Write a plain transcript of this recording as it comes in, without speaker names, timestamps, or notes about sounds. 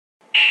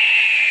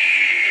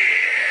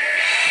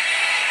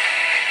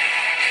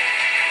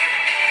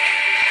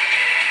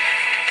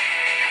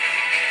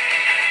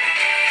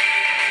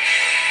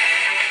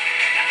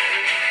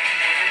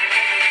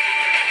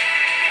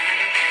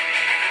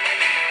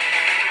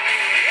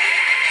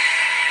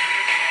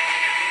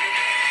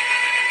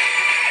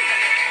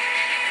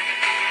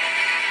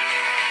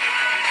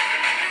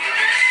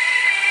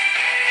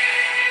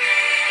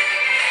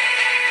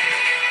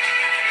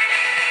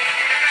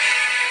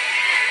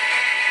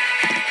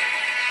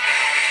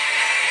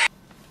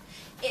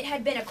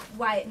had been a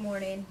quiet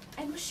morning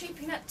and was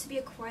shaping up to be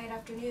a quiet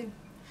afternoon.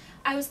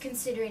 I was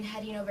considering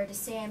heading over to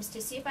Sam's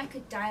to see if I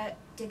could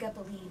dig up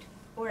a lead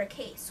or a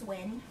case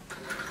when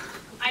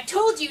I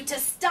told you to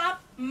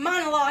stop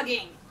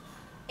monologuing.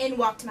 in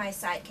walked my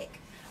sidekick.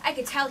 I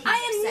could tell he was I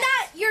am upset.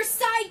 not your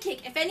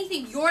sidekick. If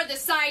anything, you're the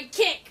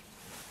sidekick.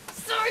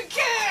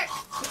 Sidekick!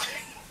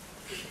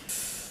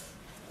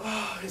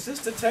 Is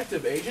this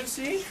detective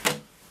agency?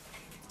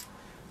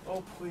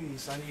 Oh,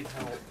 please, I need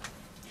help.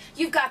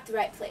 You've got the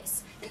right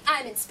place. And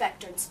I'm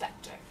Inspector,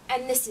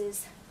 and this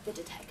is the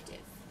detective.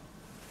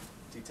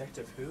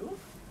 Detective who?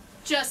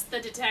 Just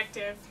the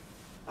detective.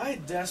 I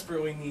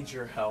desperately need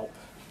your help.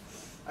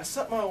 I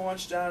set my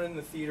lunch down in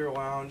the theater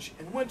lounge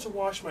and went to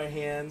wash my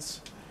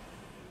hands.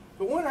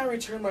 But when I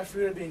returned, my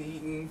food had been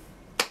eaten.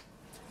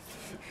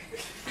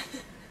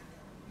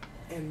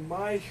 And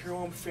my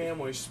home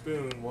family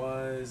spoon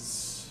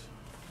was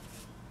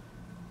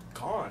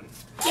gone.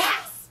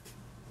 Yes!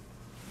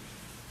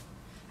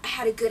 I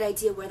had a good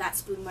idea where that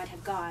spoon might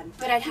have gone,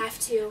 but I'd have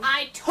to.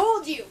 I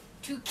told you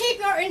to keep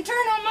your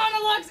internal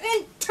monologues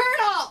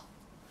internal.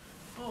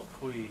 Oh,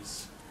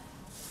 please.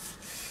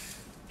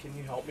 Can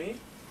you help me?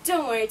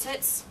 Don't worry,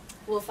 Toots.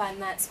 We'll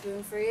find that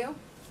spoon for you.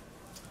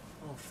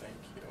 Oh, thank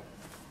you.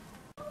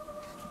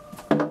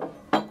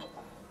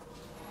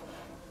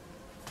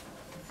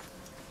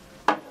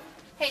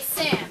 Hey,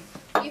 Sam,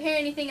 you hear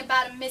anything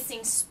about a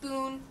missing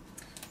spoon?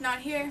 Not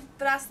here,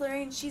 but ask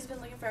Lorraine. She's been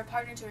looking for a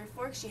partner to her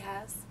fork she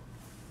has.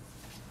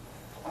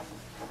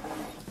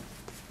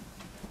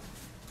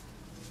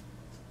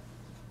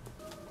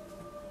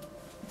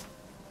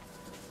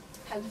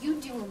 How you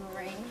doing,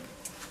 Lorraine?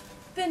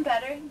 Been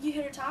better. You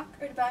here to talk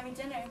or to buy me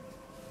dinner?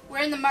 We're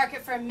in the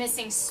market for a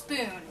missing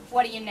spoon.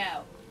 What do you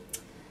know?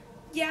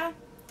 Yeah,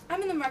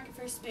 I'm in the market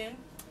for a spoon,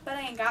 but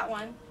I ain't got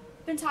one.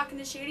 Been talking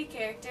to Shady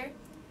Character,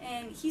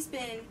 and he's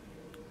been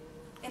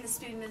in the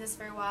spoon business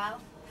for a while.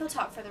 He'll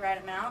talk for the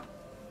right amount.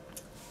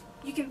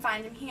 You can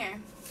find him here.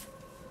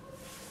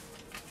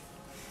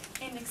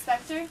 And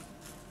Inspector,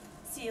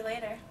 see you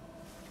later.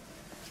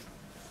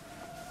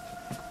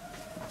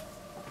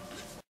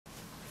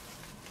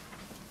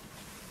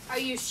 Are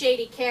you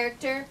Shady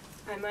Character?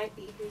 I might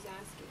be. Who's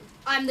asking?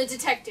 I'm the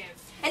detective.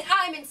 And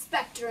I'm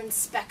Inspector.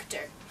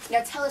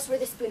 Now tell us where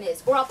the spoon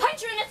is, or I'll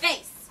punch you in the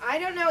face! I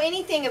don't know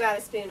anything about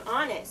a spoon,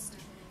 honest.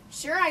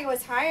 Sure, I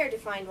was hired to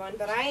find one,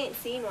 but I ain't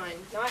seen one.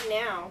 Not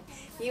now.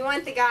 You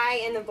want the guy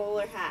in the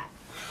bowler hat.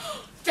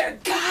 The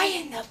guy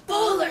in the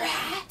bowler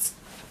hat?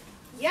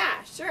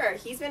 Yeah, sure.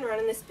 He's been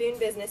running the spoon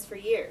business for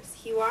years.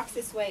 He walks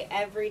this way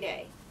every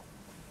day.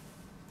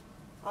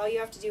 All you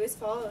have to do is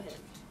follow him.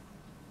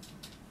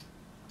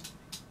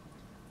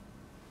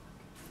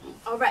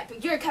 All right,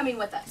 but you're coming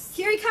with us.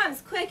 Here he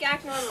comes. Quick,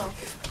 act normal.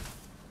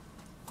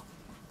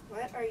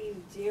 What are you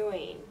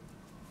doing?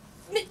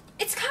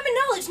 It's common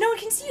knowledge. No one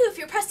can see you if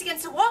you're pressed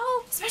against a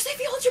wall. Especially if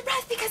you hold your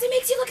breath because it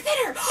makes you look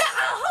thinner.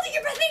 Holding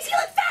your breath makes you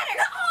look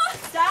fatter.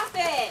 Stop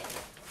it!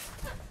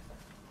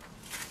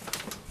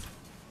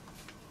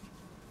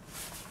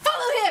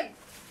 Follow him.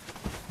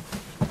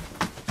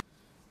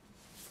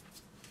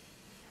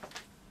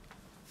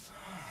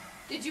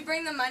 Did you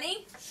bring the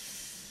money?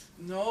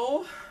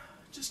 No.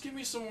 Just give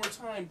me some more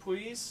time,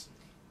 please.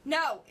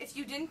 No, if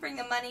you didn't bring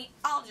the money,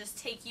 I'll just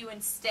take you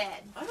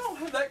instead. I don't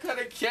have that kind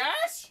of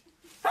cash.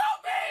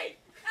 Help me!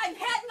 I'm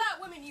petting that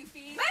woman you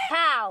feed.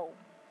 How?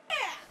 Yeah.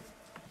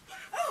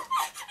 Oh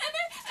my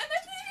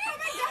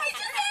God, he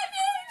just had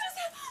me.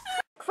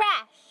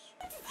 Crash!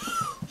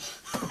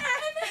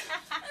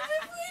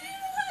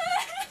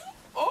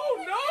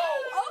 Oh no!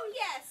 Oh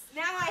yes,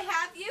 now I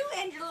have you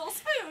and your little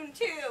spoon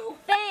too.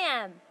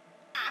 Bam!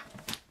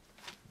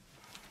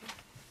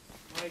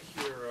 My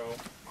hero.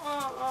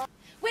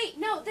 Wait,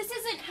 no, this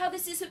isn't how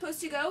this is supposed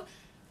to go.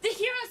 The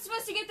hero's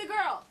supposed to get the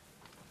girl.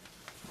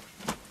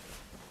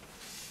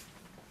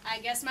 I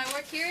guess my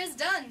work here is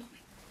done.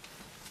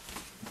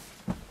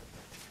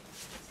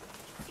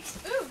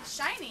 Ooh,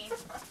 shiny.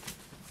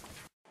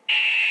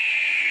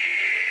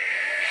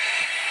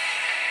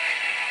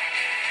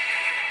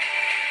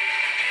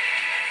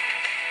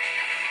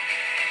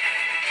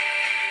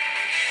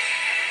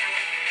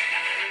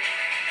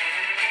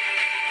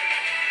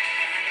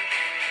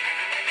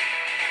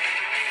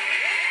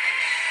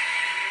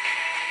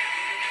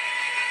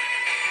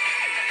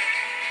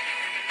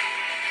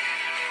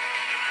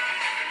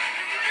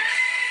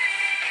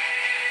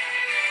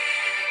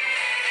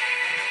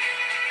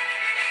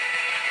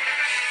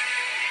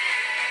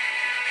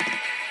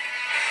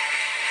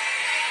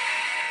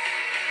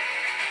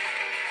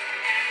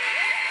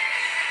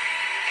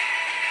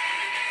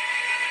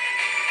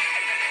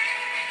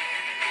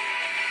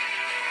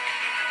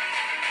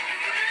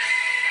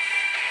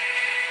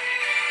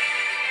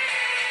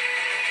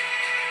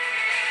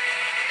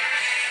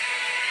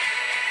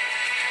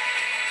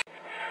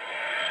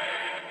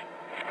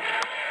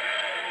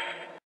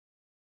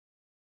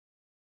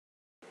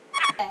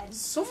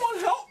 Someone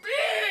help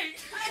me!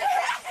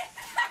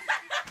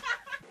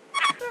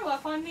 Throw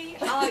up on me.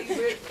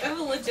 I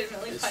will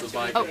legitimately punch you.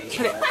 Oh,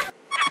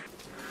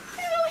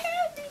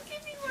 Help me,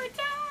 give me more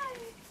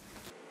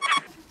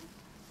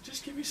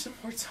some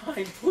more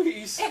time,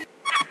 please.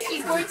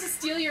 He's going to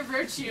steal your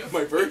virtue.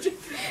 My virgin?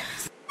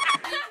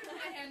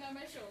 My hand on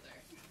my shoulder.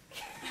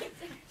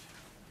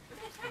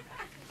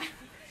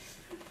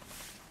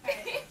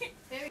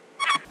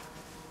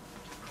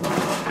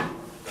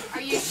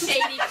 Are you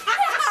shady?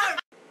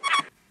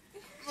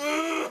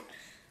 Don't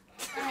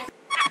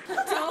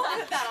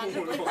put that on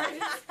the board.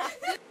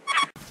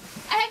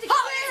 I have to go.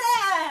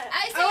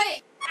 I see. Oh,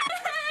 wait.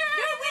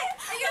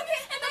 Are you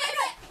okay?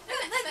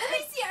 Let me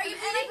see. Are you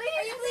bleeding?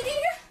 Are you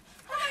bleeding?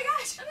 Oh my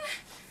gosh.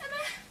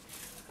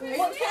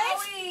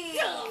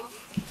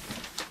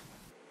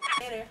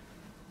 Later.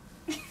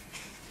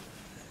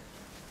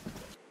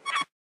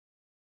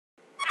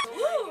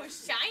 Ooh,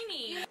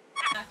 shiny.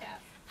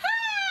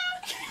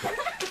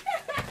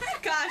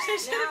 Gosh, I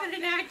should have been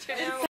an actress.